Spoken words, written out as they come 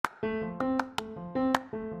Hi,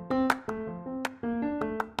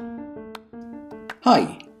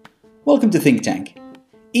 welcome to Think Tank.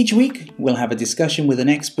 Each week, we'll have a discussion with an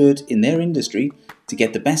expert in their industry to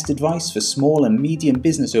get the best advice for small and medium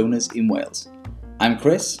business owners in Wales. I'm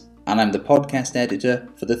Chris, and I'm the podcast editor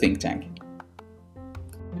for the Think Tank.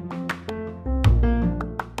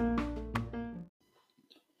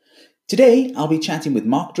 Today, I'll be chatting with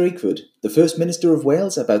Mark Drakeford, the First Minister of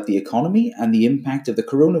Wales, about the economy and the impact of the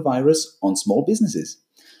coronavirus on small businesses.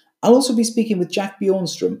 I'll also be speaking with Jack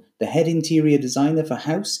Bjornstrom, the head interior designer for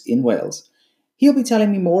House in Wales. He'll be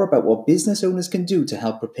telling me more about what business owners can do to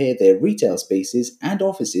help prepare their retail spaces and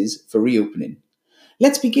offices for reopening.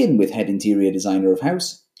 Let's begin with head interior designer of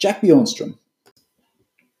House, Jack Bjornstrom.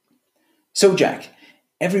 So Jack,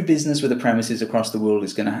 every business with a premises across the world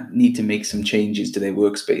is going to need to make some changes to their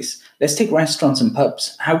workspace. Let's take restaurants and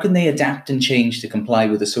pubs. How can they adapt and change to comply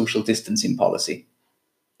with a social distancing policy?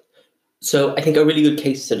 So I think a really good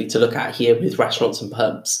case study to look at here with restaurants and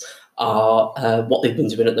pubs are what they've been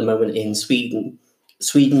doing at the moment in Sweden.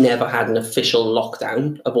 Sweden never had an official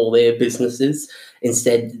lockdown of all their businesses.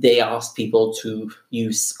 Instead, they asked people to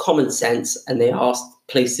use common sense, and they asked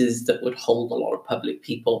places that would hold a lot of public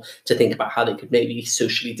people to think about how they could maybe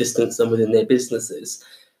socially distance them within their businesses.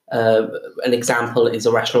 An example is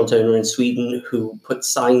a restaurant owner in Sweden who put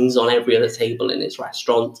signs on every other table in his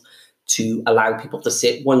restaurant to allow people to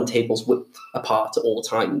sit one table's width apart at all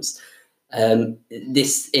times.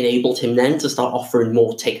 This enabled him then to start offering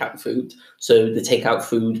more takeout food. So the takeout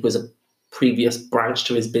food was a previous branch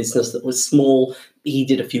to his business that was small. He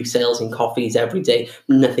did a few sales in coffees every day,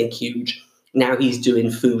 nothing huge. Now he's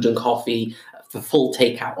doing food and coffee for full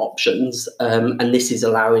takeout options, and this is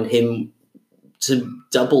allowing him to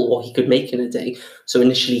double what he could make in a day. So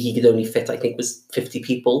initially he could only fit, I think, was 50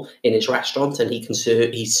 people in his restaurant, and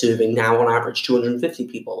he's serving now on average 250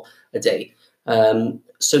 people a day.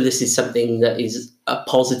 So this is something that is a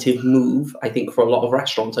positive move, I think, for a lot of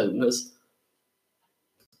restaurant owners.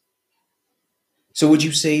 So would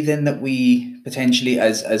you say then that we potentially,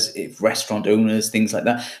 as if restaurant owners, things like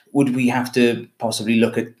that, would we have to possibly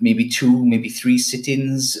look at maybe 2, maybe 3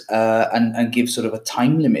 sit-ins and give sort of a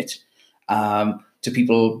time limit to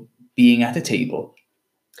people being at a table?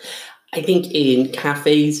 I think in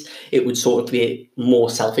cafes, it would sort of be more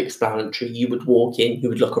self-explanatory. You would walk in, you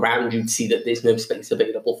would look around, you'd see that there's no space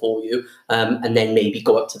available for you, and then maybe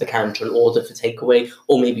go up to the counter and order for takeaway,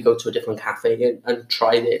 or maybe go to a different cafe and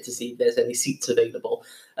try there to see if there's any seats available.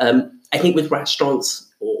 I think with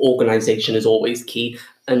restaurants, organisation is always key,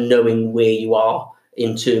 and knowing where you are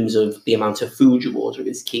in terms of the amount of food you order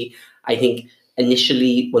is key. I think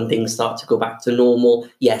initially, when things start to go back to normal,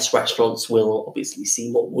 yes, restaurants will obviously see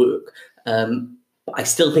more work. But I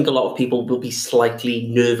still think a lot of people will be slightly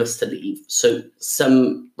nervous to leave. So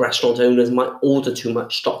some restaurant owners might order too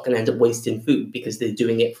much stock and end up wasting food because they're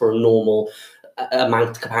doing it for a normal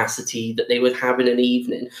amount of capacity that they would have in an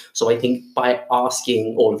evening. So I think by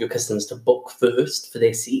asking all of your customers to book first for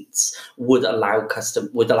their seats would allow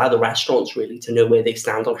the restaurants really to know where they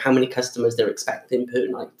stand on how many customers they're expecting per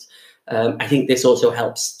night. I think this also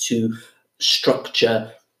helps to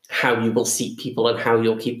structure how you will seat people and how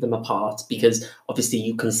you'll keep them apart, because obviously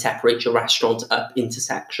you can separate your restaurant up into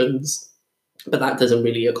sections, but that doesn't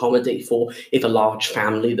really accommodate for if a large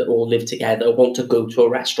family that all live together want to go to a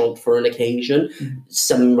restaurant for an occasion. Mm-hmm.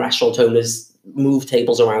 Some restaurant owners move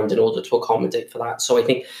tables around in order to accommodate for that. So I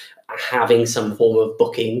think having some form of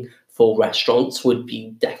booking for restaurants would be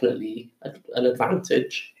definitely an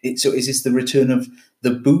advantage. So is this the return of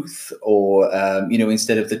the booth, or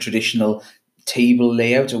instead of the traditional table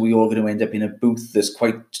layout, are we all going to end up in a booth that's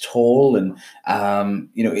quite tall and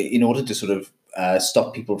in order to sort of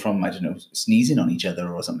stop people from, sneezing on each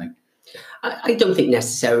other or something? I don't think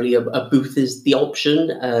necessarily a booth is the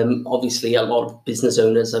option. Obviously, a lot of business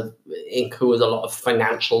owners have incurred a lot of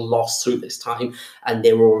financial loss through this time, and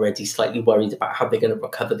they're already slightly worried about how they're going to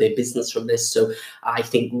recover their business from this. So I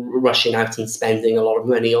think rushing out and spending a lot of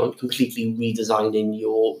money on completely redesigning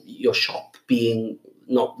your shop being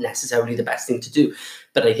not necessarily the best thing to do.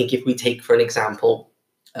 But I think if we take, for an example,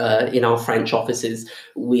 in our French offices,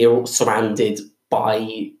 we're surrounded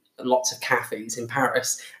by lots of cafes in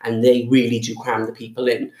Paris, and they really do cram the people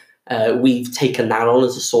in. We've taken that on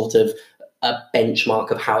as a sort of a benchmark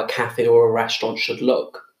of how a cafe or a restaurant should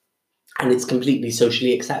look. And it's completely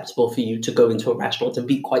socially acceptable for you to go into a restaurant and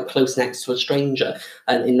be quite close next to a stranger,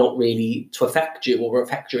 and not really to affect you or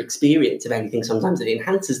affect your experience. If anything, sometimes it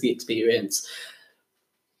enhances the experience.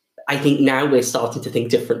 I think now we're starting to think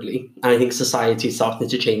differently, and I think society is starting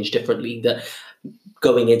to change differently, that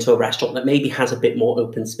going into a restaurant that maybe has a bit more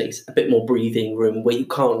open space, a bit more breathing room, where you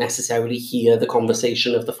can't necessarily hear the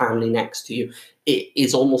conversation of the family next to you, it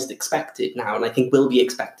is almost expected now. And I think will be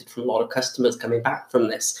expected from a lot of customers coming back from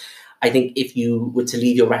this. I think if you were to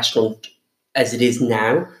leave your restaurant as it is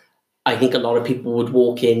now, I think a lot of people would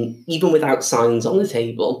walk in, even without signs on the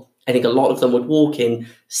table. I think a lot of them would walk in,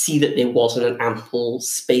 see that there wasn't an ample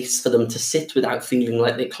space for them to sit without feeling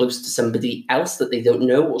like they're close to somebody else that they don't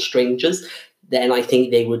know or strangers. Then I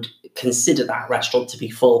think they would consider that restaurant to be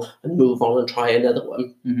full and move on and try another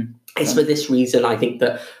one. Mm-hmm. It's for this reason I think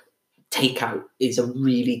that takeout is a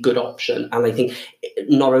really good option. And I think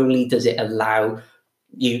not only does it allow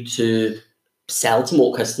you to sell to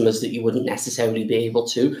more customers that you wouldn't necessarily be able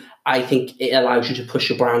to, I think it allows you to push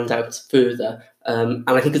your brand out further. And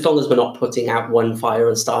I think as long as we're not putting out one fire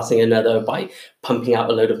and starting another by pumping out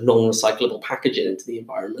a load of non-recyclable packaging into the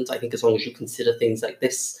environment, I think as long as you consider things like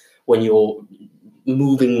this when you're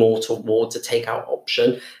moving more towards a takeout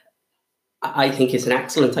option, I think it's an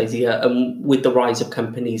excellent idea. And with the rise of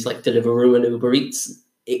companies like Deliveroo and Uber Eats,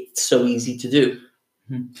 it's so easy to do.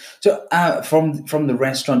 So from the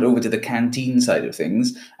restaurant over to the canteen side of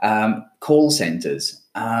things, call centres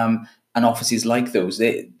and offices like those,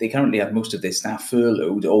 they currently have most of their staff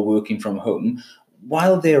furloughed or working from home.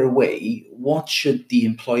 While they're away, what should the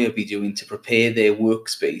employer be doing to prepare their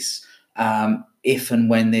workspace if and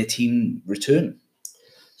when their team return?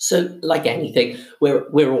 So, like anything,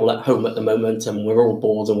 we're all at home at the moment, and we're all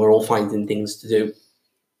bored, and we're all finding things to do.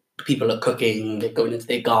 People are cooking, they're going into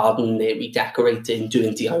their garden, they're redecorating,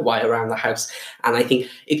 doing DIY around the house. And I think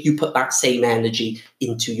if you put that same energy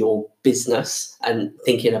into your business and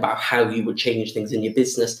thinking about how you would change things in your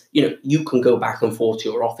business, you can go back and forth to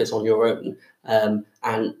your office on your own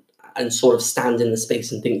and sort of stand in the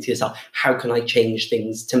space and think to yourself, how can I change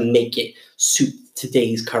things to make it suit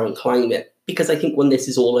today's current climate? Because I think when this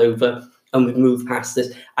is all over and we've moved past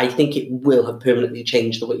this, I think it will have permanently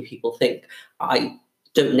changed the way people think. I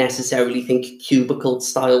don't necessarily think cubicle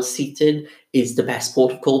style seated is the best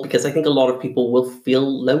port of call, because I think a lot of people will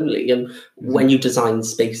feel lonely. And when you design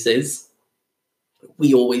spaces,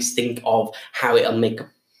 we always think of how it'll make a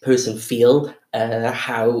person feel,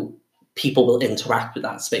 how people will interact with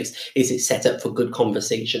that space. Is it set up for good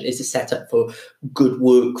conversation? Is it set up for good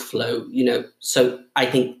workflow? So I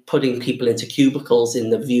think putting people into cubicles in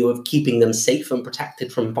the view of keeping them safe and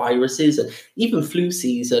protected from viruses and even flu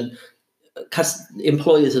season, because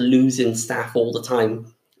employers are losing staff all the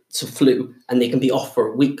time to flu, and they can be off for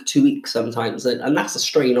a week, 2 weeks sometimes, and that's a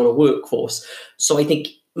strain on a workforce. So I think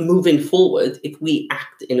moving forward, if we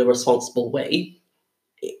act in a responsible way,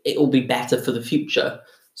 it will be better for the future.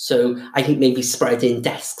 So I think maybe spreading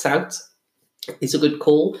desks out is a good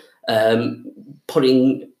call.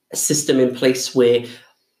 Putting a system in place where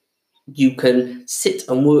you can sit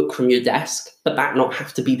and work from your desk, but that not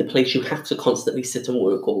have to be the place you have to constantly sit and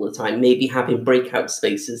work all the time. Maybe having breakout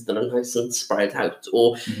spaces that are nice and spread out.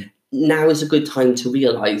 Or now is a good time to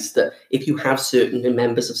realise that if you have certain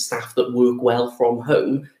members of staff that work well from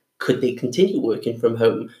home, could they continue working from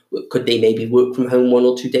home? Could they maybe work from home 1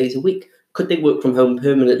 or 2 days a week? Could they work from home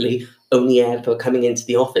permanently, only ever coming into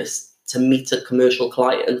the office to meet a commercial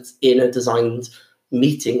client in a designed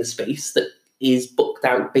meeting space that is booked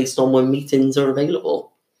out based on when meetings are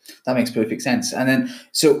available? That makes perfect sense. And then,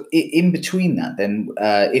 so in between that, then,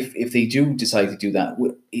 if they do decide to do that,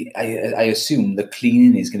 I assume the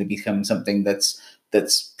cleaning is going to become something that's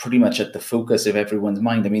pretty much at the focus of everyone's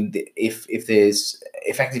mind. I mean, if there's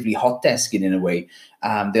effectively hot desking in a way,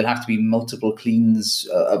 there'll have to be multiple cleans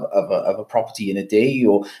of a property in a day,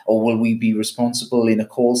 or will we be responsible in a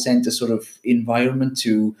call center sort of environment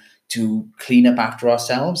to clean up after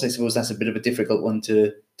ourselves? I suppose that's a bit of a difficult one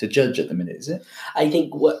to judge at the minute, is it? I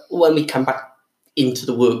think when we come back into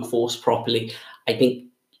the workforce properly, I think,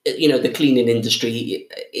 the cleaning industry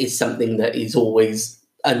is something that is always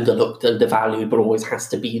underlooked, undervalued, but always has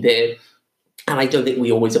to be there. And I don't think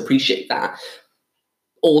we always appreciate that.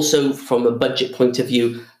 Also, from a budget point of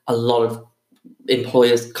view, a lot of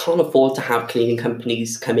employers can't afford to have cleaning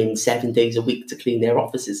companies come in 7 days a week to clean their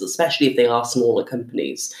offices, especially if they are smaller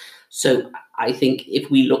companies. So I think if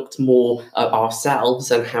we looked more at ourselves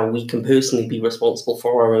and how we can personally be responsible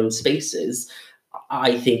for our own spaces,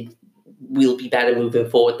 I think we'll be better moving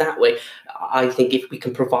forward that way. I think if we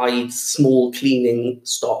can provide small cleaning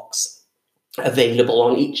stocks available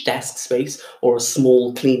on each desk space, or a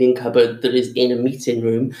small cleaning cupboard that is in a meeting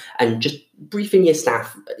room, and just briefing your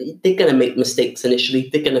staff, they're going to make mistakes initially,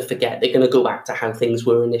 they're going to forget, they're going to go back to how things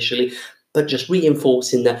were initially, but just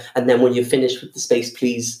reinforcing that. And then when you're finished with the space,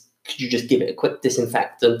 please could you just give it a quick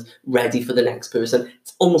disinfectant, ready for the next person?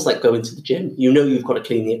 It's almost like going to the gym. You know you've got to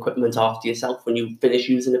clean the equipment after yourself when you finish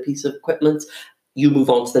using a piece of equipment. You move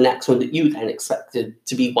on to the next one that you then expected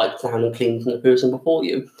to be wiped down and cleaned from the person before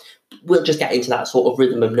you. We'll just get into that sort of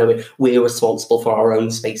rhythm of knowing we're responsible for our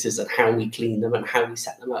own spaces and how we clean them and how we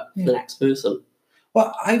set them up for the next person.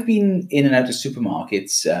 Well, I've been in and out of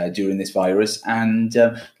supermarkets during this virus, and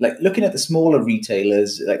like looking at the smaller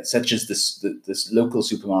retailers, like such as this local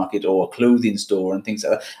supermarket or a clothing store and things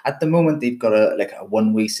like that. At the moment, they've got a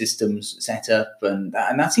one-way systems set up, and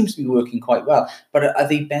that seems to be working quite well. But are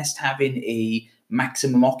they best having a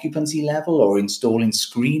maximum occupancy level or installing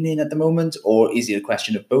screening at the moment, or is it a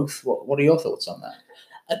question of both? What are your thoughts on that?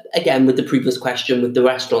 Again, with the previous question with the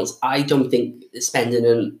restaurants, I don't think spending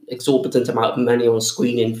an exorbitant amount of money on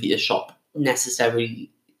screening for your shop necessarily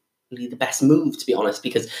the best move, to be honest,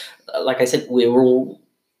 because like I said, we're all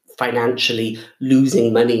financially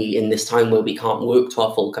losing money in this time where we can't work to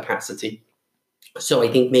our full capacity. So I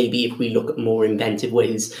think maybe if we look at more inventive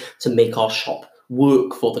ways to make our shop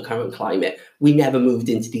work for the current climate. We never moved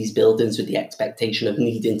into these buildings with the expectation of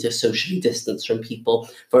needing to socially distance from people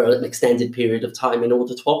for an extended period of time in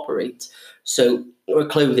order to operate. So a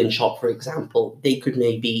clothing shop, for example, they could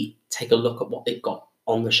maybe take a look at what they've got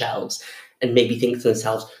on the shelves and maybe think to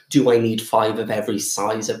themselves, do I need 5 of every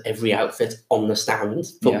size of every outfit on the stand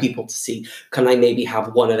for people to see? Can I maybe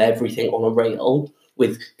have 1 of everything on a rail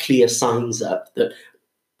with clear signs up that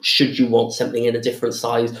should you want something in a different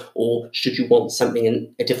size or should you want something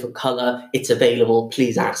in a different colour, it's available.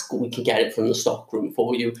 Please ask. We can get it from the stock room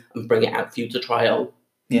for you and bring it out for you to try on.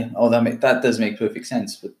 Yeah, that does make perfect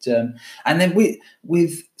sense. But and then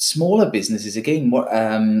with smaller businesses, again, what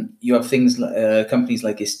you have things companies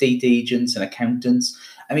like estate agents and accountants.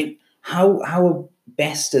 I mean, how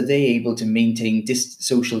best are they able to maintain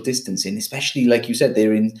social distancing, especially like you said,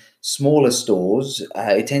 they're in smaller stores.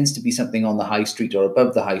 It tends to be something on the high street or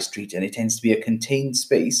above the high street, and it tends to be a contained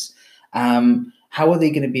space. How are they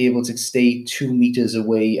going to be able to stay 2 meters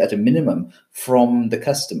away at a minimum from the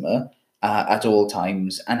customer at all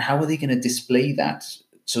times? And how are they going to display that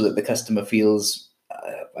so that the customer feels,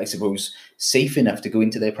 I suppose, safe enough to go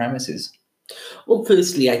into their premises? Well,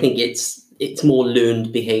 firstly, I think it's more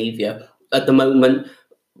learned behaviour. At the moment,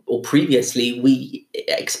 or previously, we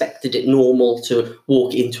expected it normal to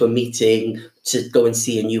walk into a meeting, to go and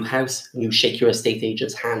see a new house, and you shake your estate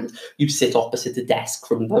agent's hand. You sit opposite a desk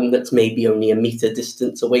from them that's maybe only a metre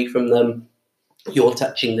distance away from them. You're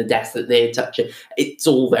touching the desk that they're touching. It's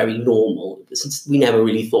all very normal. Since we never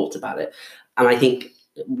really thought about it. And I think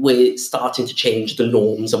we're starting to change the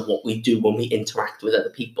norms of what we do when we interact with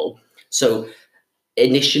other people. So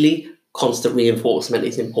initially, constant reinforcement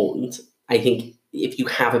is important. I think if you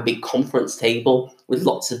have a big conference table with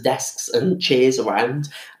lots of desks and chairs around,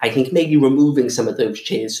 I think maybe removing some of those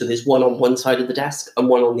chairs. So there's one on one side of the desk and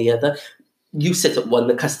one on the other. You sit at one,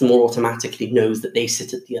 the customer automatically knows that they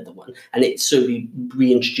sit at the other one. And it slowly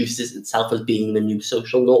reintroduces itself as being the new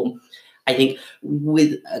social norm. I think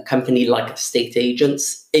with a company like estate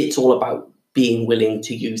agents, it's all about being willing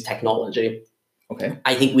to use technology. Okay.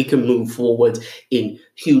 I think we can move forward in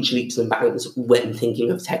huge leaps and bounds when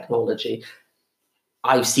thinking of technology.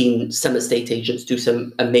 I've seen some estate agents do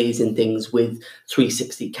some amazing things with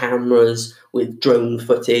 360 cameras, with drone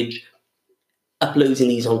footage, uploading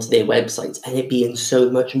these onto their websites, and it being so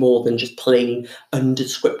much more than just plain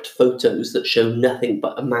undescript photos that show nothing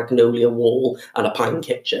but a magnolia wall and a pine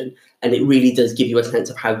kitchen. And it really does give you a sense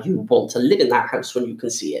of how you want to live in that house when you can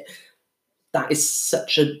see it. That is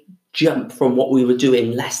such a jump from what we were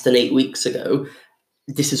doing less than 8 weeks ago.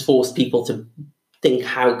 This has forced people to think,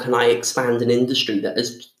 how can I expand an industry that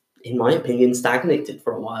has, in my opinion, stagnated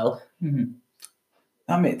for a while? Mm-hmm.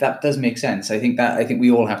 That does make sense. I think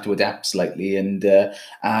we all have to adapt slightly, and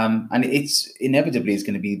it's inevitably is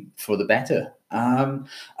going to be for the better.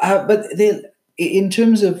 But in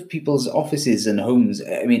terms of people's offices and homes,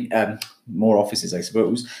 I mean, more offices, I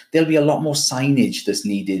suppose, there'll be a lot more signage that's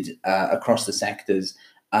needed across the sectors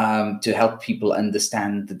to help people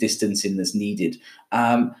understand the distancing that's needed.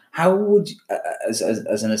 How would, as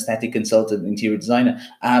an aesthetic consultant, interior designer,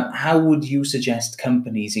 how would you suggest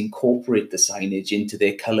companies incorporate the signage into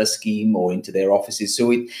their color scheme or into their offices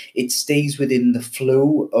so it stays within the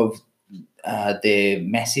flow of their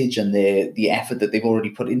message and the effort that they've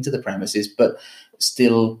already put into the premises, but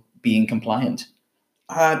still being compliant?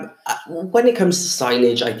 When it comes to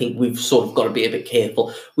signage, I think we've sort of got to be a bit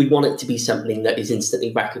careful. We want it to be something that is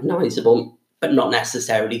instantly recognisable, but not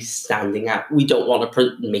necessarily standing out. We don't want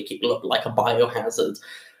to make it look like a biohazard.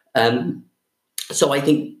 So I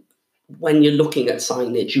think when you're looking at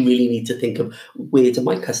signage, you really need to think of, where do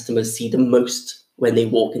my customers see the most when they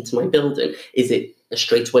walk into my building? Is it a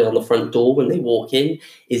straightaway on the front door when they walk in?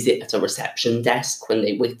 Is it at a reception desk when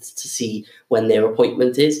they wait to see when their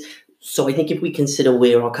appointment is? So I think if we consider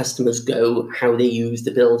where our customers go, how they use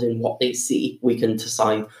the building, what they see, we can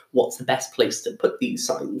decide what's the best place to put these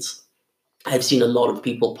signs. I've seen a lot of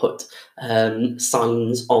people put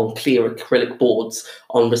signs on clear acrylic boards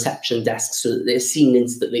on reception desks so that they're seen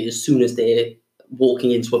instantly as soon as they're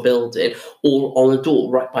walking into a building, or on a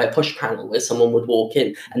door right by a push panel where someone would walk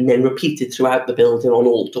in, and then repeated throughout the building on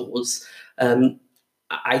all doors.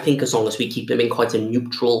 I think as long as we keep them in quite a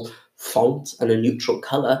neutral font and a neutral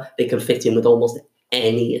colour, they can fit in with almost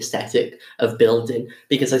any aesthetic of building,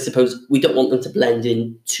 because I suppose we don't want them to blend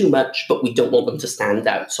in too much, but we don't want them to stand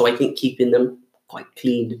out. So I think keeping them quite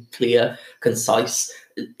clean, clear, concise.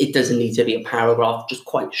 It doesn't need to be a paragraph, just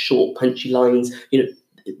quite short, punchy lines.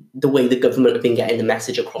 The way the government have been getting the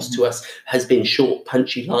message across to us has been short,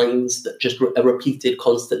 punchy lines that just are repeated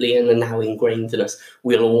constantly and are now ingrained in us.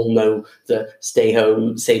 We'll all know the stay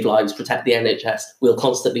home, save lives, protect the NHS. We'll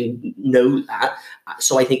constantly know that.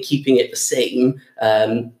 So I think keeping it the same,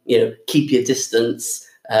 keep your distance,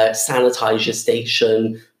 sanitize your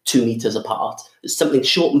station 2 meters apart. Something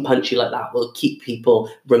short and punchy like that will keep people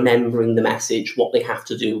remembering the message, what they have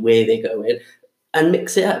to do, where they're going. And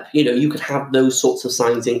mix it up. You could have those sorts of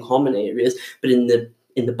signs in common areas, but in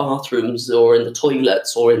the bathrooms or in the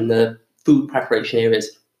toilets or in the food preparation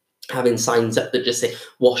areas, having signs up that just say,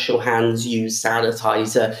 wash your hands, use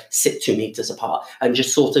sanitizer, sit 2 meters apart, and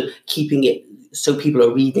just sort of keeping it so people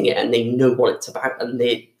are reading it and they know what it's about, and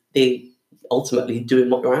they ultimately doing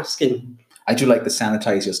what you're asking. I do like the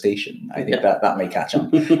sanitize your station. I think that may catch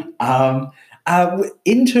on.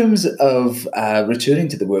 In terms of returning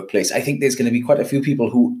to the workplace, I think there's going to be quite a few people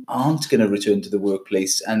who aren't going to return to the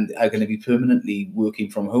workplace and are going to be permanently working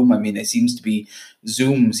from home. I mean,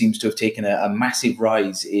 Zoom seems to have taken a massive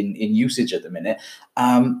rise in usage at the minute.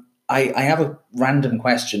 I have a random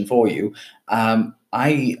question for you. I'm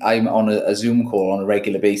on a Zoom call on a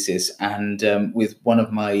regular basis, and with one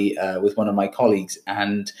of my colleagues,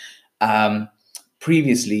 and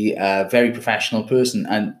previously a very professional person,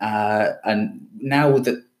 and now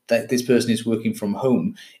that this person is working from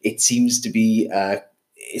home, it seems to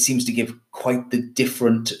give quite the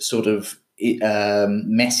different sort of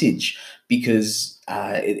message, because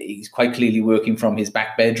he's quite clearly working from his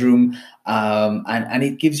back bedroom, and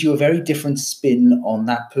it gives you a very different spin on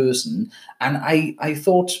that person. And I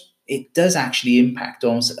thought it does actually impact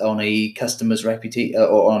on a customer's reputation,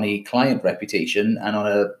 or on a client reputation, and on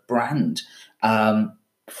a brand,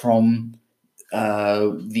 from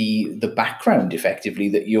the background, effectively,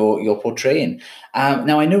 that you're portraying.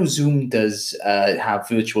 Now, I know Zoom does have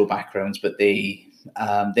virtual backgrounds, but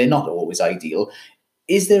they're not always ideal.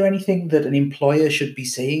 Is there anything that an employer should be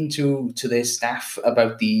saying to their staff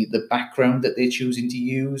about the background that they're choosing to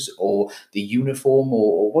use, or the uniform,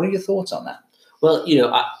 or what are your thoughts on that? Well,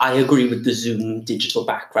 I agree with the Zoom digital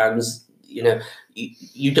backgrounds.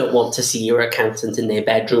 You don't want to see your accountant in their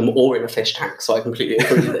bedroom or in a fish tank, so I completely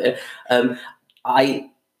agree there.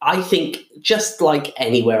 I think, just like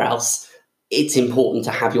anywhere else, it's important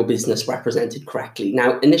to have your business represented correctly.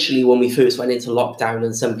 Now, initially, when we first went into lockdown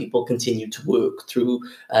and some people continued to work through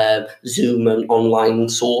Zoom and online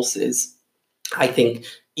sources, I think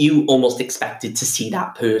you almost expected to see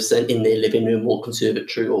that person in their living room or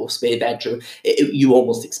conservatory or spare bedroom. You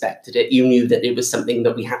almost expected it. You knew that it was something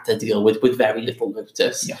that we had to deal with very little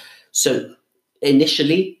notice. Yeah. So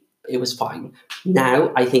initially, it was fine.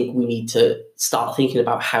 Now, I think we need to start thinking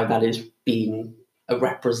about how that is being a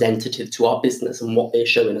representative to our business and what they're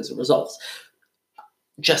showing as a result.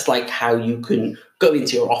 Just like how you can go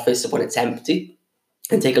into your office when it's empty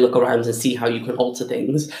and take a look around and see how you can alter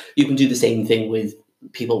things, you can do the same thing with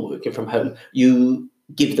people working from home. You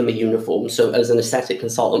give them a uniform. So as an aesthetic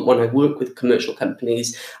consultant, when I work with commercial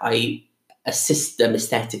companies, I assist them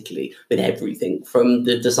aesthetically with everything, from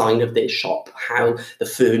the design of their shop, how the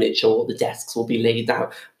furniture or the desks will be laid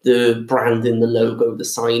out, the branding, the logo, the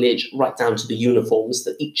signage, right down to the uniforms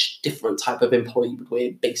that each different type of employee would wear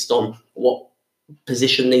based on what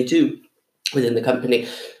position they do within the company.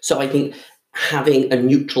 So I think having a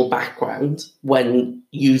neutral background when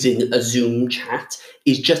using a Zoom chat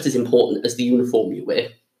is just as important as the uniform you wear.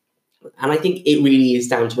 And I think it really is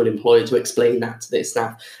down to an employer to explain that to their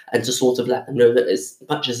staff and to sort of let them know that as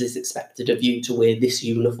much as it's expected of you to wear this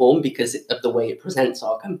uniform because of the way it presents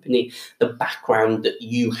our company, the background that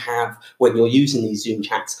you have when you're using these Zoom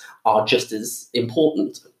chats are just as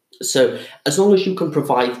important. So as long as you can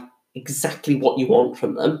provide exactly what you want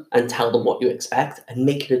from them and tell them what you expect and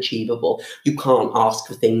make it achievable. You can't ask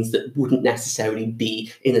for things that wouldn't necessarily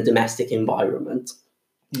be in a domestic environment.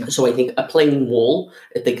 Yeah. So I think a plain wall,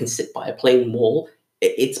 if they can sit by a plain wall,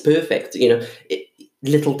 it's perfect.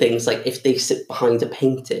 Little things like if they sit behind a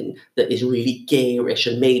painting that is really garish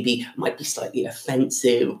and maybe might be slightly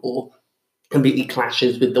offensive or completely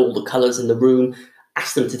clashes with all the colours in the room,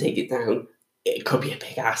 ask them to take it down. It could be a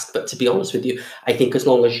big ask, but to be honest with you, I think as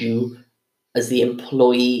long as you, as the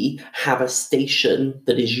employee, have a station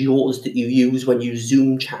that is yours that you use when you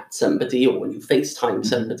Zoom chat somebody or when you FaceTime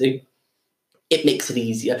somebody, it makes it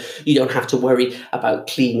easier. You don't have to worry about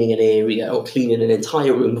cleaning an area or cleaning an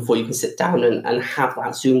entire room before you can sit down and have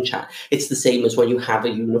that Zoom chat. It's the same as when you have a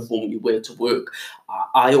uniform you wear to work.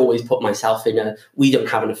 I always put myself we don't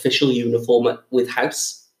have an official uniform with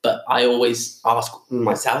House, but I always ask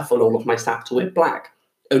myself and all of my staff to wear black.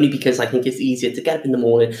 Only because I think it's easier to get up in the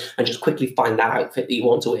morning and just quickly find that outfit that you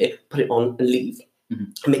want to wear, put it on and leave.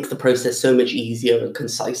 It makes the process so much easier and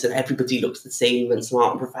concise, and everybody looks the same and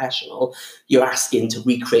smart and professional. You're asking to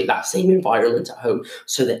recreate that same environment at home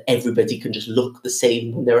so that everybody can just look the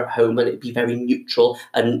same when they're at home, and it'd be very neutral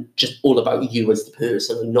and just all about you as the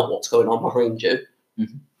person and not what's going on behind you.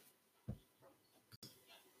 Mm-hmm.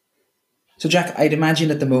 So, Jack, I'd imagine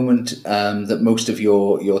at the moment that most of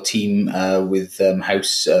your team with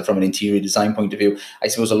House, from an interior design point of view, I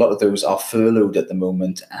suppose a lot of those are furloughed at the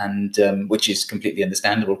moment, and which is completely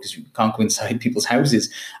understandable because you can't go inside people's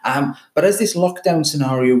houses. But as this lockdown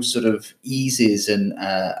scenario sort of eases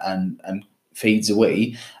and fades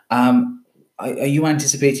away, are you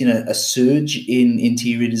anticipating a surge in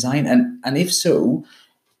interior design? And if so,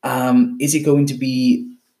 is it going to be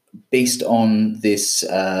based on this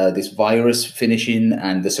virus finishing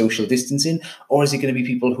and the social distancing, or is it going to be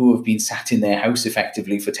people who have been sat in their house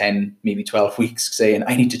effectively for 10, maybe 12 weeks saying,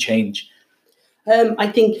 I need to change?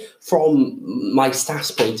 I think from my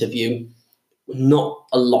staff's point of view, not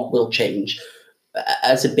a lot will change.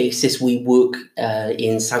 As a basis, we work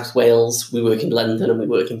in South Wales, we work in London, and we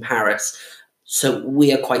work in Paris. So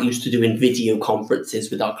we are quite used to doing video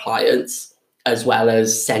conferences with our clients, as well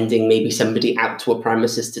as sending maybe somebody out to a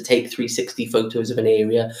premises to take 360 photos of an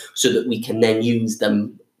area so that we can then use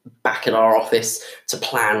them back in our office to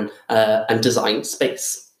plan and design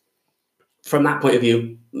space. From that point of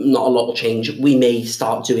view, not a lot will change. We may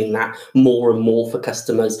start doing that more and more for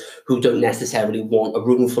customers who don't necessarily want a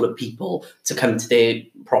room full of people to come to their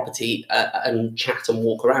property and chat and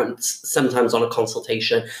walk around. Sometimes on a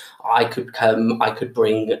consultation, I could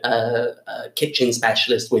bring a kitchen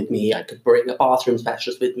specialist with me, I could bring a bathroom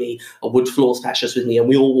specialist with me, a wood floor specialist with me, and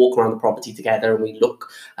we all walk around the property together and we look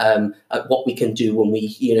at what we can do, and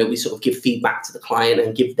we sort of give feedback to the client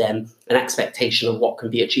and give them an expectation of what can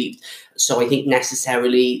be achieved. So I think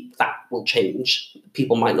necessarily that will change.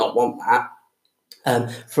 People might not want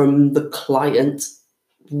that. From the client,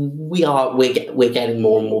 we're getting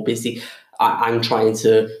more and more busy. I'm trying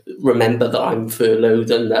to remember that I'm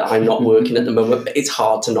furloughed and that I'm not working at the moment, but it's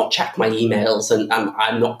hard to not check my emails, and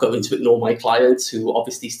I'm not going to ignore my clients who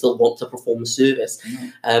obviously still want to perform a service.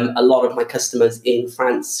 A lot of my customers in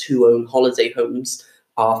France who own holiday homes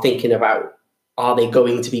are thinking about, are they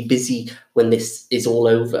going to be busy when this is all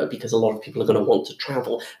over? Because a lot of people are going to want to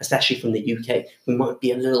travel, especially from the UK. We might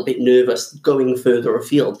be a little bit nervous going further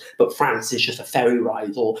afield, but France is just a ferry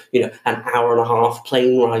ride or an hour and a half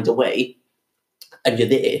plane ride away, and you're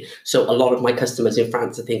there. So a lot of my customers in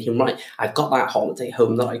France are thinking, right, I've got that holiday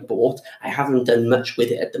home that I bought. I haven't done much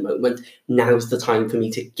with it at the moment. Now's the time for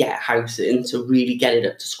me to get House in, to really get it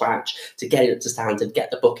up to scratch, to get it up to standard,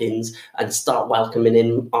 get the bookings, and start welcoming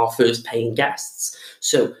in our first paying guests.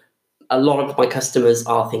 So a lot of my customers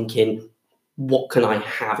are thinking, what can I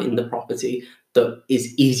have in the property that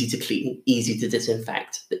is easy to clean, easy to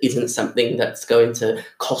disinfect, that isn't something that's going to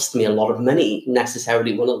cost me a lot of money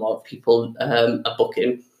necessarily when a lot of people are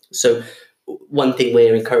booking. So one thing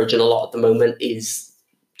we're encouraging a lot at the moment is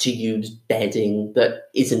to use bedding that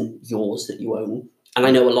isn't yours, that you own. And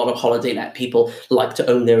I know a lot of holiday let people like to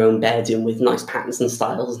own their own bedding with nice patterns and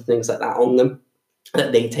styles and things like that on them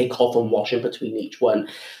that they take off and wash in between each one.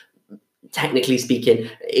 Technically speaking,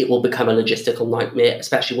 it will become a logistical nightmare,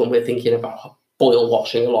 especially when we're thinking about boil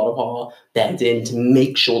washing a lot of our bedding to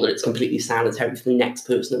make sure that it's completely sanitary for the next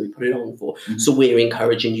person that we put it on for. Mm-hmm. So we're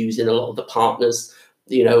encouraging using a lot of the partners,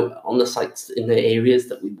 on the sites in the areas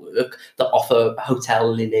that we work that offer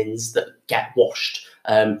hotel linens that get washed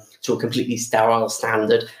to a completely sterile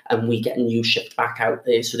standard, and we get new shipped back out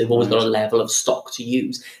there. So they've always got a level of stock to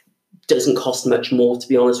use. doesn't cost much more, to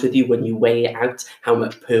be honest with you, when you weigh it out, how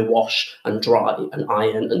much per wash and dry and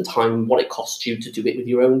iron and time, what it costs you to do it with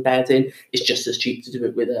your own bedding. It's just as cheap to do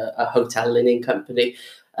it with a hotel linen company.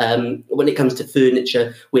 When it comes to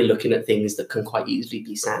furniture, we're looking at things that can quite easily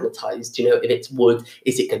be sanitized. You know, if it's wood,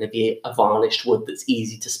 is it going to be a varnished wood that's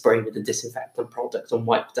easy to spray with a disinfectant product and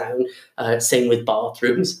wipe down? Same with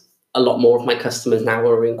bathrooms. A lot more of my customers now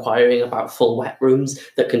are inquiring about full wet rooms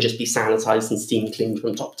that can just be sanitized and steam cleaned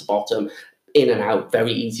from top to bottom, in and out,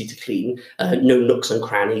 very easy to clean. No nooks and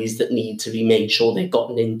crannies that need to be made sure they've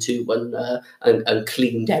gotten into and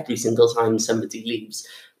cleaned every single time somebody leaves,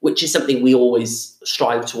 which is something we always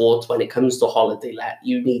strive towards when it comes to holiday let.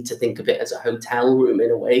 You need to think of it as a hotel room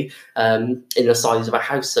in a way, in the size of a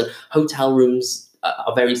house. And hotel rooms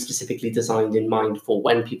are very specifically designed in mind for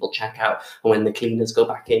when people check out and when the cleaners go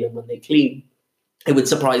back in and when they clean. It would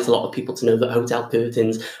surprise a lot of people to know that hotel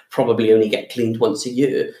curtains probably only get cleaned once a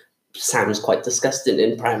year. Sounds quite disgusting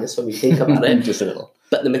in premise when you think about it. Just a little.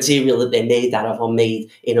 But the material that they're made out of are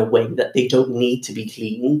made in a way that they don't need to be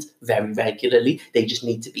cleaned very regularly. They just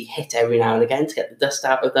need to be hit every now and again to get the dust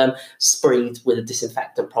out of them, sprayed with a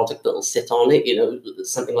disinfectant product that'll sit on it, you know,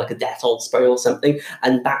 something like a Dettol spray or something.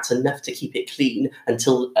 And that's enough to keep it clean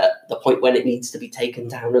until the point when it needs to be taken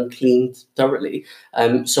down and cleaned thoroughly.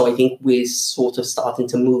 So I think we're sort of starting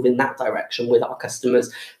to move in that direction with our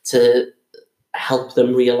customers to help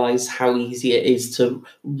them realize how easy it is to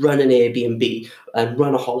run an Airbnb and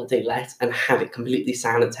run a holiday let and have it completely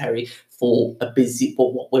sanitary for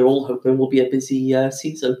what we're all hoping will be a busy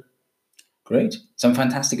season. Great. Some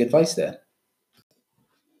fantastic advice there.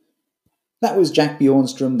 That was Jack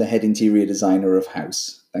Bjornstrom, the head interior designer of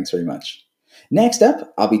House. Thanks very much. Next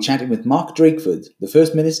up, I'll be chatting with Mark Drakeford, the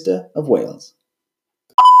First Minister of Wales.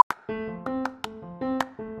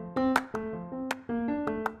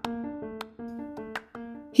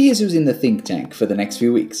 Here's who's in the think tank for the next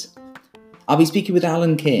few weeks. I'll be speaking with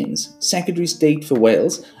Alan Cairns, Secretary of State for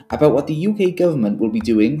Wales, about what the UK government will be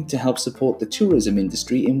doing to help support the tourism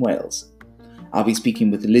industry in Wales. I'll be speaking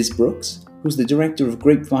with Liz Brooks, who's the Director of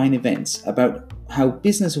Grapevine Events, about how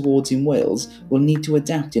business awards in Wales will need to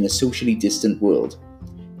adapt in a socially distant world.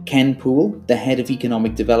 Ken Poole, the Head of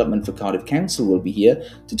Economic Development for Cardiff Council, will be here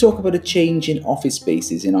to talk about a change in office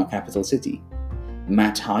spaces in our capital city.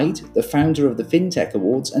 Matt Hyde, the founder of the FinTech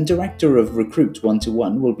Awards and director of Recruit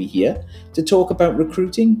 121, will be here to talk about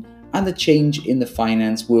recruiting and the change in the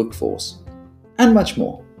finance workforce, and much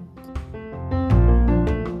more.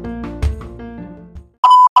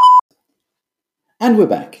 And we're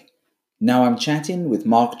back. Now I'm chatting with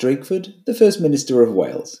Mark Drakeford, the First Minister of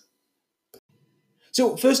Wales.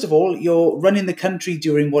 So, first of all, you're running the country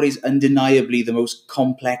during what is undeniably the most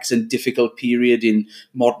complex and difficult period in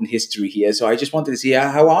modern history here. So I just wanted to see,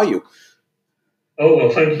 how are you? Oh, well,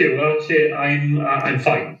 thank you. Well, I'm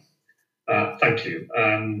fine. Thank you.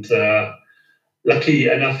 And lucky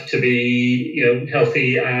enough to be,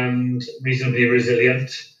 healthy and reasonably resilient.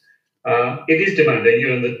 It is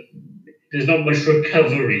demanding, there's not much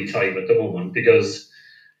recovery time at the moment because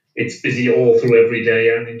it's busy all through every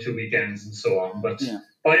day and into weekends and so on. But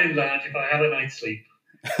by and large, if I have a night's sleep,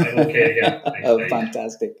 I'm okay again. Oh,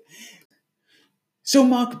 fantastic. So,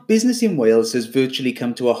 Mark, business in Wales has virtually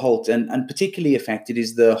come to a halt, and particularly affected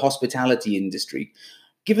is the hospitality industry.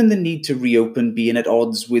 Given the need to reopen being at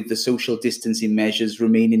odds with the social distancing measures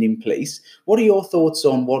remaining in place, what are your thoughts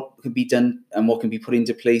on what can be done and what can be put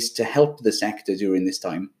into place to help the sector during this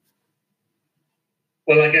time?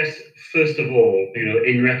 Well, I guess, first of all,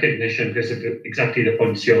 in recognition, because of exactly the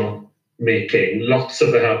points you're making, lots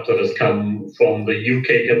of the help that has come from the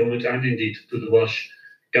UK government and indeed to the Welsh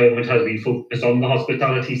government has been focused on the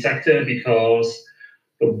hospitality sector because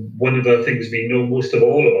one of the things we know most of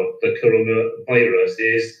all about the coronavirus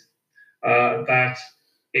is that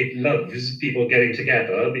it loves people getting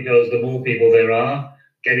together because the more people there are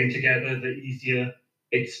getting together, the easier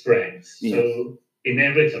it spreads. Yeah. So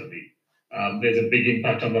inevitably, there's a big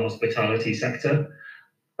impact on the hospitality sector.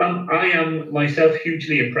 I am myself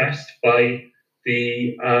hugely impressed by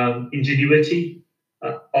the ingenuity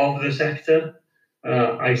of the sector.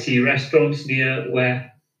 I see restaurants near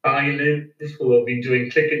where I live who have been doing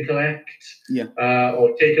click and collect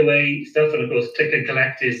or takeaway stuff. And of course, click and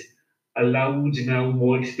collect is allowed now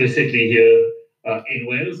more explicitly here in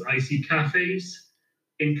Wales. I see cafes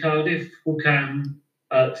in Cardiff who can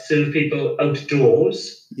serve people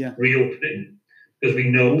outdoors, reopening, because we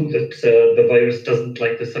know that the virus doesn't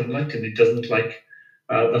like the sunlight and it doesn't like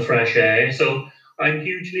the fresh air. So I'm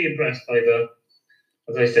hugely impressed by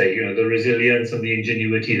as I say, the resilience and the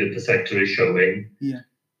ingenuity that the sector is showing. Yeah.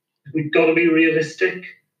 We've got to be realistic.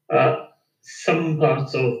 some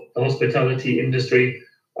parts of the hospitality industry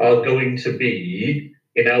are going to be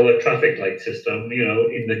in our traffic light system,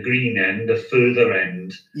 in the green end, the further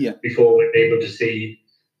end, before we're able to see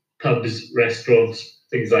pubs, restaurants,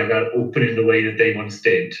 things like that open in the way that they once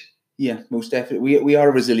did. Yeah, most definitely. We are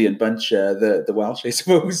a resilient bunch, the Welsh, I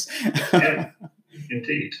suppose. Yeah,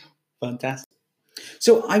 indeed. Fantastic.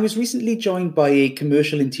 So I was recently joined by a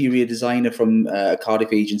commercial interior designer from a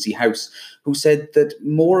Cardiff agency house who said that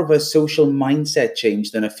more of a social mindset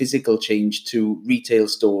change than a physical change to retail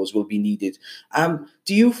stores will be needed.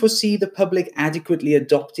 Do you foresee the public adequately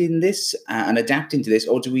adopting this and adapting to this,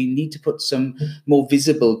 or do we need to put some more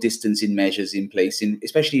visible distancing measures in place,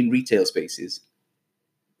 especially in retail spaces?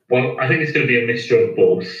 Well, I think it's going to be a mixture of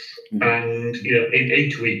both. Mm-hmm. And, in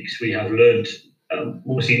 8 weeks, we have learned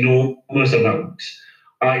mostly enormous amount,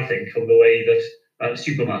 I think, from the way that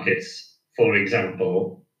supermarkets, for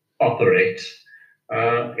example, operate.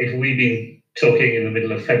 If we've been talking in the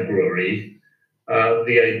middle of February,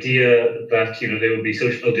 the idea that there would be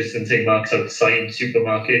social distancing marks outside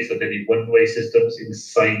supermarkets, that there'd be one-way systems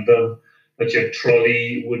inside them, that your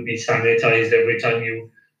trolley would be sanitized every time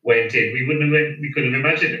you went in, we couldn't have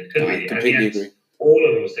imagined it, could we? And yet, agree. All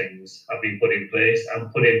of those things have been put in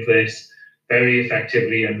place very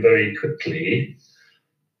effectively and very quickly.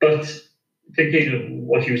 But thinking of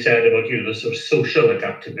what you said about the sort of social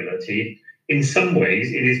adaptability, in some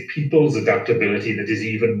ways it is people's adaptability that is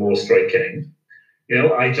even more striking.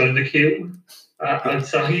 I joined the queue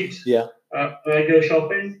outside. Yeah. When I go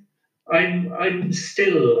shopping, I'm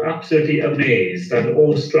still absolutely amazed and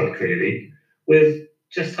awestruck, really, with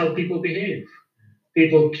just how people behave.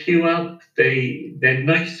 People queue up, they're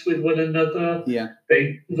nice with one another,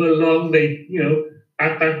 they move along, they,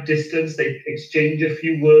 at that distance, they exchange a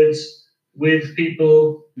few words with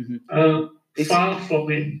people, far from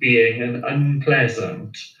it being an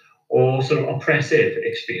unpleasant or sort of oppressive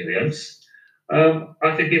experience.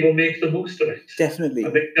 I think people make the most of it. Definitely. I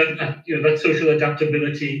think that social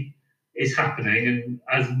adaptability is happening, and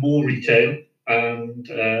as more retail and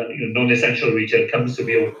non-essential retail comes to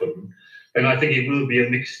be open, then I think it will be a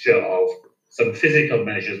mixture of some physical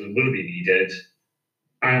measures that will be needed,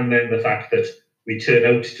 and then the fact that we turn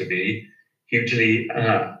out to be hugely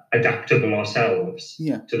adaptable ourselves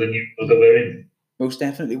to the new world that we're in. Most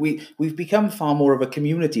definitely. We've become far more of a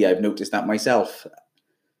community. I've noticed that myself.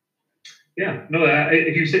 Yeah, no.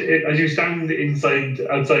 If you sit, as you stand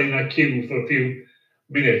outside in that queue for a few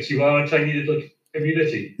minutes, you are a tiny little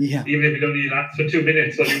community. Yeah. Even if you don't need that for 2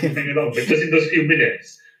 minutes while you're moving along, but just in those few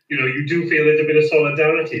minutes, you do feel a little bit of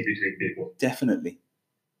solidarity between people. Definitely.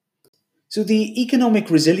 So the Economic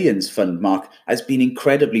Resilience Fund, Mark, has been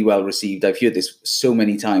incredibly well received. I've heard this so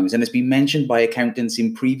many times, and it's been mentioned by accountants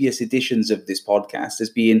in previous editions of this podcast as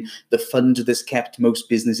being the fund that's kept most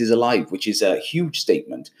businesses alive, which is a huge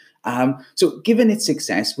statement. So given its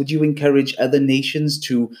success, would you encourage other nations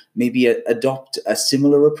to maybe adopt a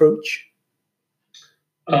similar approach?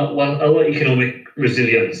 Well, our Economic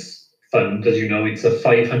Resilience Fund, as you know, it's a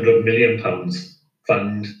 £500 million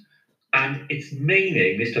fund, and its main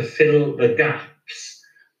aim is to fill the gaps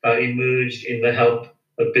that emerged in the help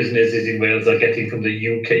that businesses in Wales are getting from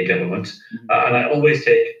the UK government. And I always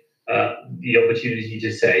take the opportunity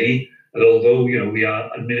to say that although we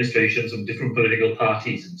are administrations of different political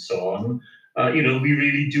parties and so on, we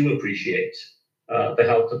really do appreciate the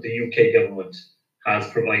help that the UK government has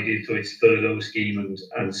provided through its furlough scheme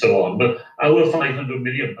and so on. But our £500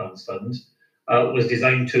 million fund was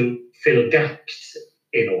designed to fill gaps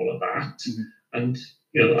in all of that. Mm-hmm. And,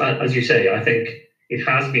 as you say, I think it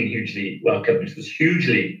has been hugely welcomed. It was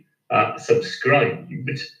hugely subscribed.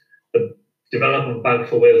 The Development Bank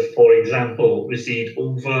for Wales, for example, received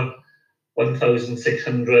over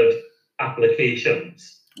 1,600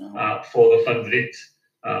 applications for the fund that it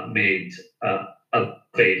made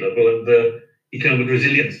available. And the Economic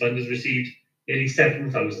Resilience Fund has received nearly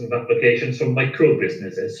 7,000 applications from micro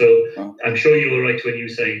businesses. So I'm sure you were right when you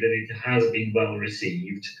say that it has been well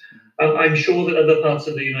received. I'm sure that other parts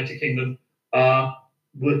of the United Kingdom are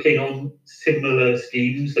working on similar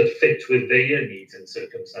schemes that fit with their needs and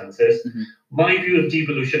circumstances. Mm-hmm. My view of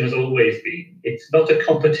devolution has always been, it's not a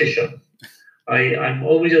competition. I'm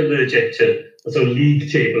always allergic to a sort of league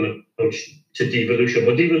table approach to devolution.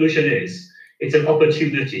 What devolution is, it's an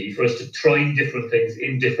opportunity for us to try different things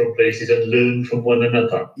in different places and learn from one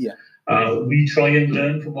another. Yeah. We try and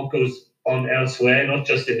learn from what goes on elsewhere, not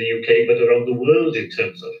just in the UK, but around the world in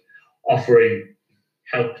terms of offering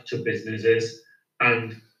help to businesses.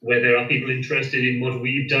 And where there are people interested in what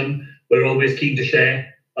we've done, we're always keen to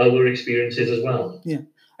share our experiences as well. Yeah.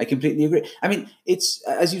 I completely agree. I mean, it's,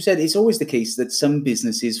 as you said, it's always the case that some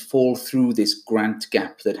businesses fall through this grant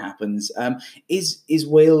gap that happens. Is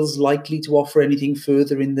Wales likely to offer anything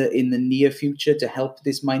further in the near future to help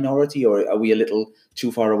this minority, or are we a little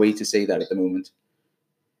too far away to say that at the moment?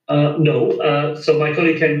 No. So my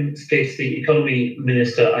colleague Ken Skates, the economy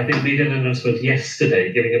minister, I think made an announcement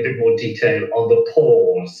yesterday giving a bit more detail on the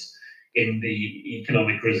pause in the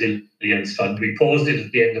Economic Resilience Fund. We paused it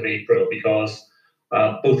at the end of April because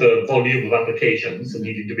both a volume of applications and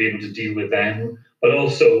needing to be able to deal with them, but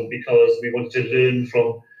also because we wanted to learn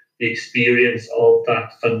from the experience of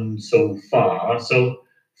that fund so far. So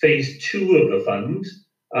phase 2 of the fund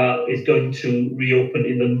is going to reopen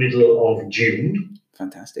in the middle of June.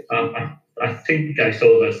 Fantastic. I think I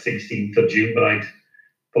saw the 16th of June, but I'd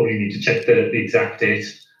probably need to check the exact date.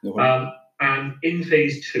 And in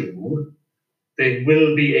phase 2, there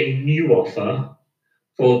will be a new offer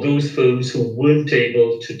for those firms who weren't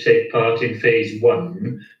able to take part in phase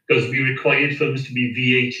 1, because we required firms to be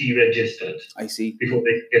VAT registered. I see. Before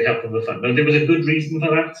they get help from the fund. Now, there was a good reason for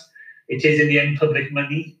that. It is in the end public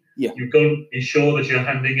money. Yeah. You've got to ensure that you're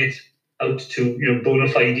handing it out to bona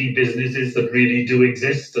fide businesses that really do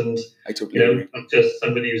exist, and I totally agree. not just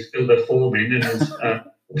somebody who's filled their form in and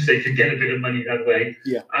they can get a bit of money that way.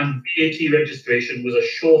 Yeah. And VAT registration was a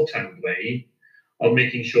shorthand way of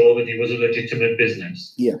making sure that it was a legitimate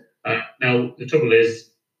business. Yeah. Now the trouble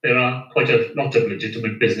is there are quite a lot of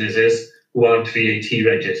legitimate businesses who aren't VAT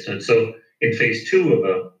registered. So in phase 2 of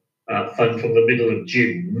the fund from the middle of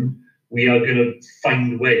June, we are going to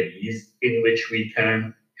find ways in which we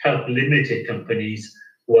can help limited companies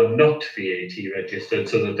who are not VAT registered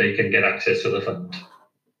so that they can get access to the fund.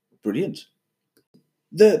 Brilliant.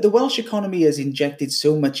 The Welsh economy has injected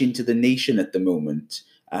so much into the nation at the moment,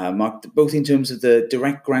 Mark, both in terms of the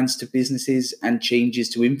direct grants to businesses and changes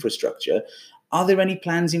to infrastructure. Are there any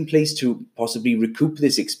plans in place to possibly recoup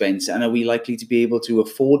this expense, and are we likely to be able to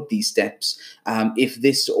afford these steps if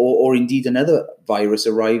this or indeed another virus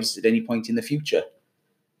arrives at any point in the future?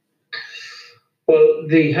 Well,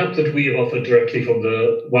 the help that we have offered directly from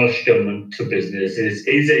the Welsh Government to businesses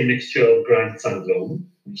is a mixture of grants and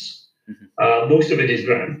loans. Mm-hmm. Most of it is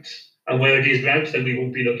grant, and where it is grant, then we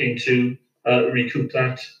won't be looking to recoup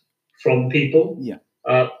that from people. Yeah.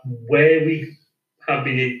 Where we have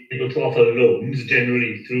been able to offer loans,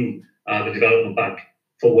 generally through the Development Bank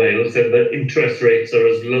for Wales, then the interest rates are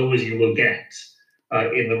as low as you will get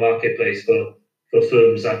in the marketplace for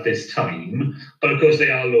firms at this time. But of course they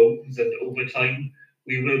are loans, and over time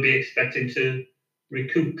we will be expecting to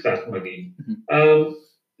recoup that money. Mm-hmm.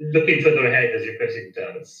 Looking further ahead, as your question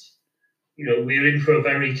does, we're in for a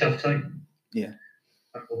very tough time. Yeah.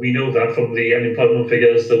 We know that from the unemployment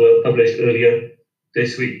figures that were published earlier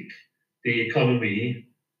this week. The economy,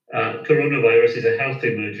 coronavirus is a health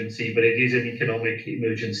emergency, but it is an economic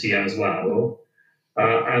emergency as well.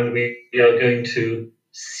 And we are going to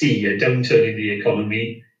see a downturn in the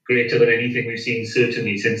economy greater than anything we've seen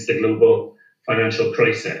certainly since the global financial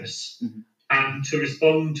crisis. Mm-hmm. And to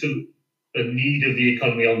respond to the need of the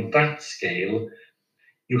economy on that scale,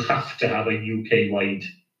 you have to have a UK-wide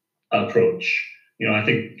approach. I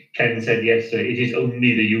think Ken said yesterday, it is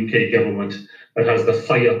only the UK government that has the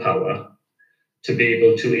firepower to be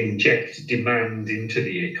able to inject demand into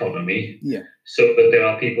the economy, so that there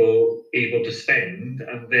are people able to spend,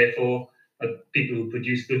 and therefore people who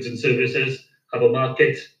produce goods and services have a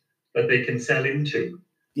market that they can sell into.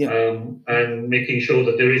 And making sure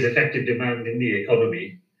that there is effective demand in the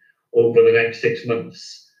economy over the next 6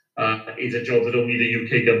 months is a job that only the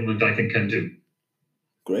UK government, I think, can do.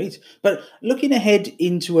 Great. But looking ahead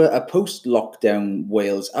into a post-lockdown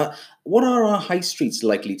Wales, what are our high streets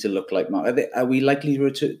likely to look like, Mark? Are we likely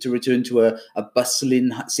to return to a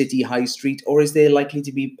bustling city high street, or is there likely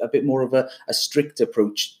to be a bit more of a strict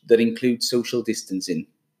approach that includes social distancing?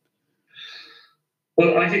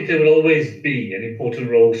 Well, I think there will always be an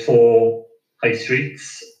important role for high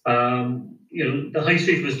streets. The high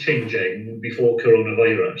street was changing before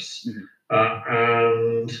coronavirus,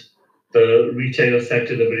 and the retail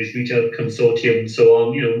sector, the British Retail Consortium, and so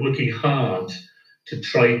on, working hard to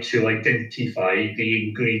try to identify the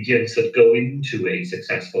ingredients that go into a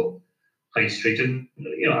successful high street. And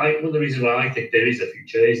one of the reasons why I think there is a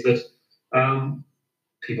future is that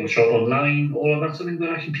people shop online, all of that sort of thing, but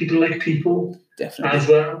actually people like people. Definitely. As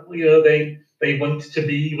well. They want to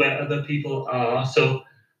be where other people are. So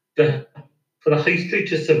for the high street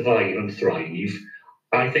to survive and thrive,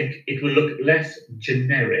 I think it will look less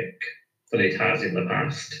generic than it has in the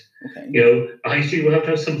past. Okay. A high street will have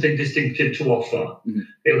to have something distinctive to offer. Mm-hmm.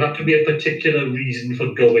 There will have to be a particular reason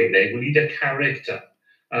for going there. We'll need a character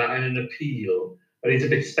and an appeal but it's a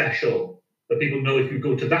bit special. That people know if you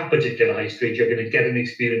go to that particular high street, you're going to get an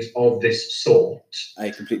experience of this sort. I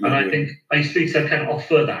completely And agree. I think high streets that can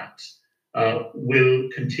offer that will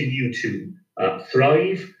continue to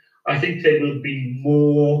thrive. I think there will be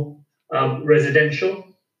more residential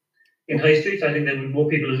in high streets. I think there will be more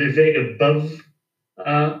people living above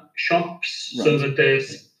shops, Right. so that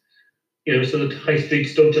there's, so that high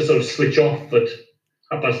streets don't just sort of switch off at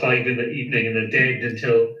 5:30 in the evening and they're dead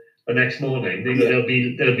until the next morning. There'll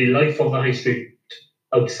be life on the high street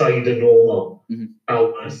outside the normal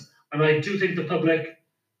hours. And I do think the public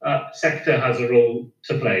sector has a role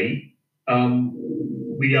to play.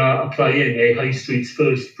 We are applying a high streets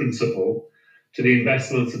first principle to the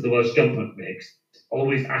investments that the Welsh Government makes,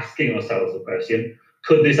 always asking ourselves the question,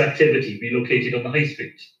 could this activity be located on the high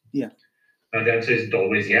street? Yeah. And the answer is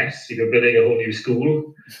always yes. If you're building a whole new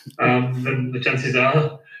school, then the chances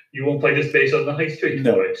are you won't find a space on the high street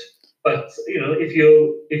for it. But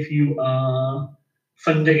if you are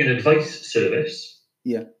funding an advice service,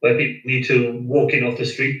 where people need to walk in off the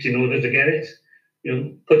street in order to get it,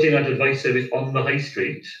 putting that advice service on the high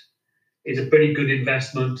street is a pretty good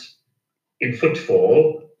investment in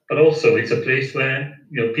footfall, but also it's a place where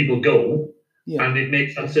people go, and it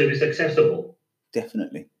makes that service accessible.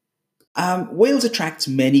 Definitely. Wales attracts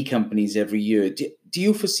many companies every year. Do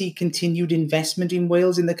you foresee continued investment in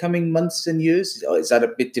Wales in the coming months and years? Or is that a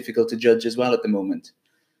bit difficult to judge as well at the moment?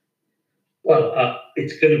 Well,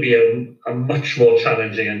 it's going to be a much more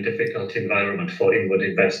challenging and difficult environment for inward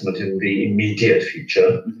investment in the immediate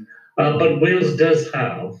future. But Wales does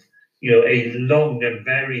have, a long and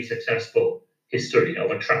very successful history of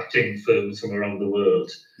attracting firms from around the world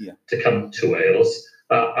to come to Wales.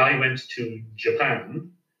 I went to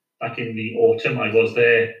Japan back in the autumn. I was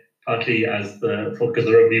there partly because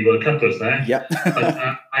the Rugby World Cup was there.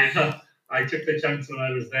 But I took the chance when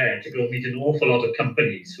I was there to go meet an awful lot of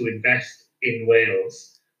companies who invest in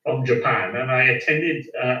Wales from Japan, and I attended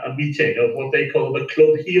a meeting of what they call the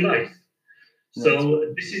Club Hiraeth. So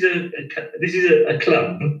this is a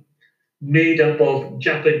club made up of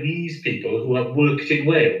Japanese people who have worked in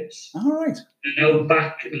Wales. All right. They're now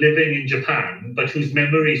back living in Japan, but whose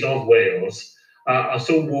memories of Wales are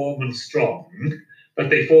so warm and strong that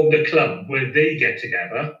they formed a club where they get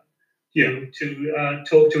together, to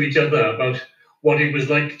talk to each other about what it was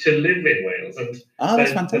like to live in Wales. And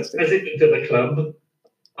that's fantastic. The president of the club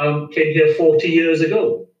came here 40 years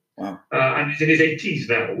ago. Wow. And he's in his 80s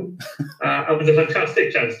now. It was a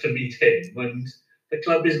fantastic chance to meet him. And the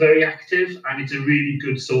club is very active, and it's a really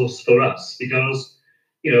good source for us because,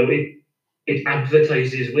 it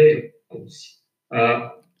advertises Wales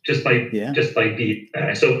just by being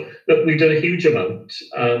there. So look, we've done a huge amount.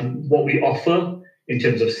 What we offer in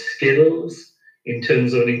terms of skills, in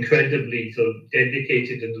terms of an incredibly sort of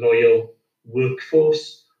dedicated and loyal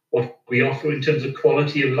workforce, what we offer in terms of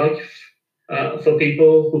quality of life for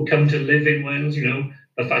people who come to live in Wales,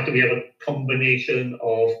 the fact that we have a combination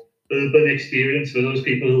of urban experience for those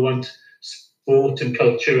people who want sport and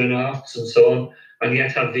culture and arts and so on, and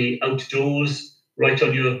yet have the outdoors right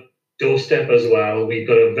on your doorstep as well. We've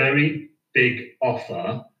got a very big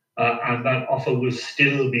offer, and that offer will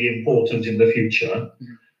still be important in the future.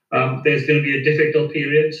 There's going to be a difficult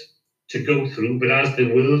period to go through, but as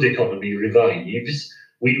the world economy revives,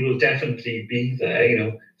 we will definitely be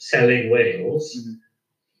there, selling Wales,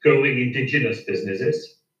 growing indigenous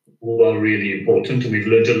businesses, who are really important. And we've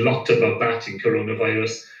learned a lot about that in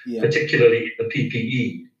coronavirus, particularly in the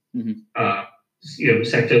PPE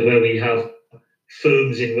sector, where we have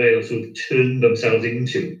firms in Wales who've turned themselves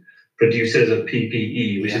into producers of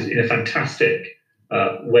PPE, which is in a fantastic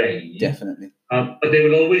way. Definitely. But there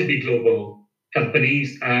will always be global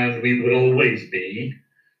companies, and we will always be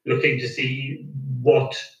looking to see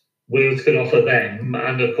what Wales can offer them,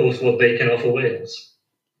 and of course what they can offer Wales.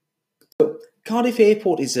 Cardiff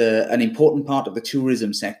Airport is an important part of the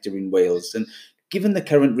tourism sector in Wales, and given the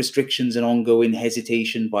current restrictions and ongoing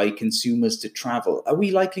hesitation by consumers to travel, are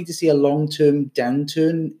we likely to see a long-term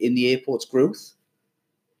downturn in the airport's growth?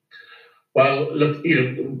 Well, look,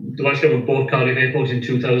 the Welsh Government bought Cardiff Airport in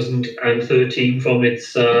 2013 from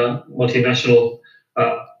its multinational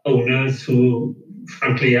owners who,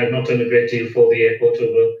 frankly, had not done a great deal for the airport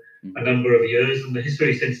over a number of years. And the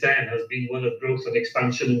history since then has been one of growth and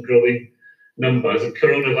expansion and growing numbers. And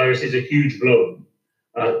coronavirus is a huge blow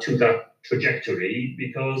to that trajectory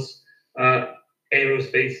because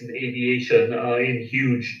aerospace and aviation are in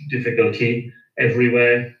huge difficulty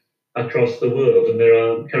everywhere across the world, and there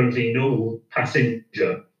are currently no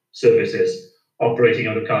passenger services operating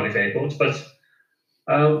out of Cardiff Airport. But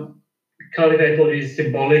Cardiff Airport is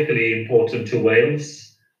symbolically important to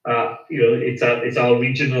Wales. It's our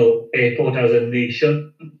regional airport as a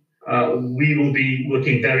nation. We will be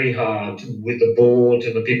working very hard with the board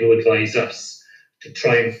and the people who advise us to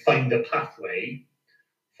try and find a pathway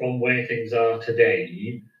from where things are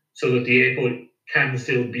today so that the airport can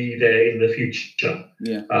still be there in the future.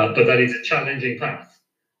 Yeah. But that is a challenging path.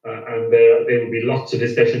 And there will be lots of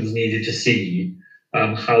discussions needed to see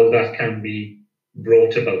how that can be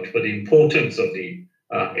brought about. But the importance of the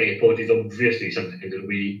airport is obviously something that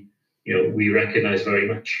we recognise very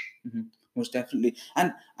much. Mm-hmm. Most definitely.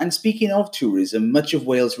 And speaking of tourism, much of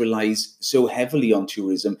Wales relies so heavily on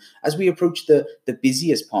tourism. As we approach the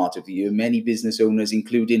busiest part of the year, many business owners,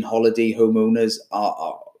 including holiday homeowners,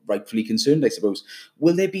 are rightfully concerned, I suppose.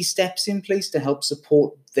 Will there be steps in place to help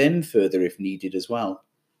support them further if needed as well?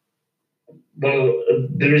 Well,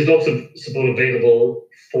 there is lots of support available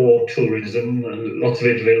for tourism and lots of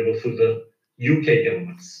it available through the UK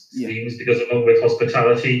government's schemes, because along with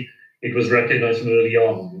hospitality, it was recognised from early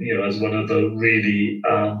on, as one of the really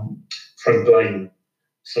frontline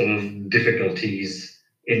sort of difficulties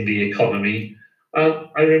in the economy.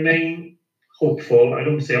 I remain hopeful. I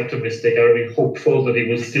don't say optimistic. I remain hopeful that it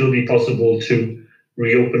will still be possible to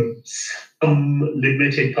reopen some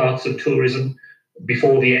limited parts of tourism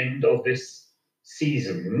before the end of this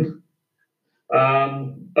season.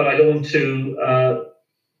 But I don't want to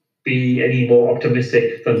be any more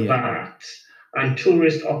optimistic than that. And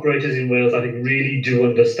tourist operators in Wales, I think, really do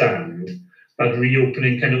understand that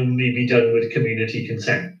reopening can only be done with community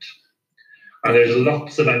consent. And there's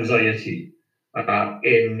lots of anxiety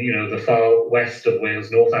in the far west of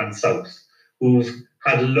Wales, north and south, who've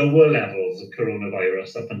had lower levels of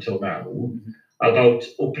coronavirus up until now, about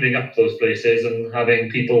opening up those places and having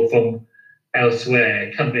people from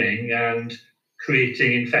elsewhere coming and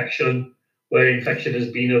creating infection where infection has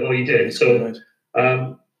been avoided. So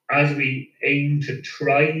as we aim to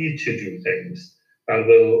try to do things that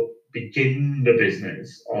will begin the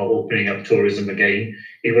business of opening up tourism again,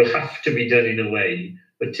 it will have to be done in a way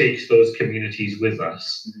that takes those communities with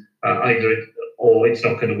us, or it's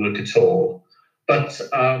not going to work at all. But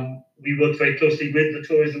we worked very closely with the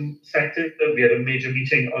tourism sector. We had a major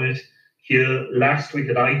meeting on it here last week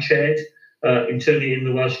that I chaired internally in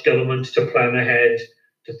the Welsh Government to plan ahead,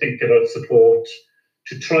 to think about support,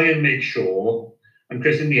 to try and make sure. And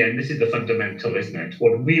Chris, in the end, this is the fundamental, isn't it?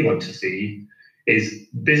 What we want to see is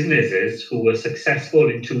businesses who were successful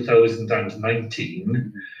in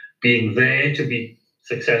 2019 being there to be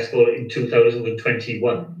successful in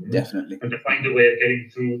 2021. Definitely. And to find a way of getting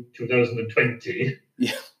through 2020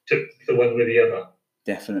 to the one with the other.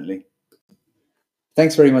 Definitely.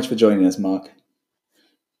 Thanks very much for joining us, Mark.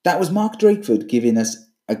 That was Mark Drakeford giving us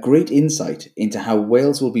a great insight into how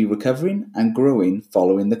Wales will be recovering and growing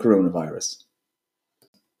following the coronavirus.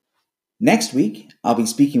 Next week, I'll be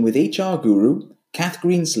speaking with HR guru Kath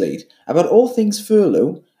Greenslade about all things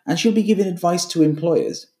furlough, and she'll be giving advice to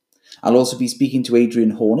employers. I'll also be speaking to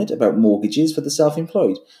Adrian Hornet about mortgages for the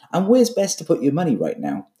self-employed and where's best to put your money right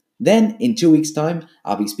now. Then, in 2 weeks' time,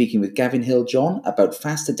 I'll be speaking with Gavin Hill-John about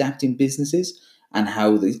fast adapting businesses and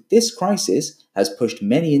how this crisis has pushed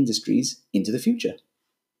many industries into the future.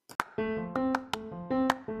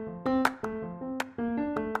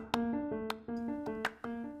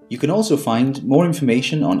 You can also find more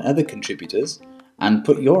information on other contributors and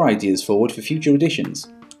put your ideas forward for future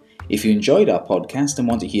editions. If you enjoyed our podcast and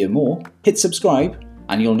want to hear more, hit subscribe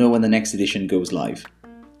and you'll know when the next edition goes live.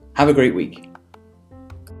 Have a great week.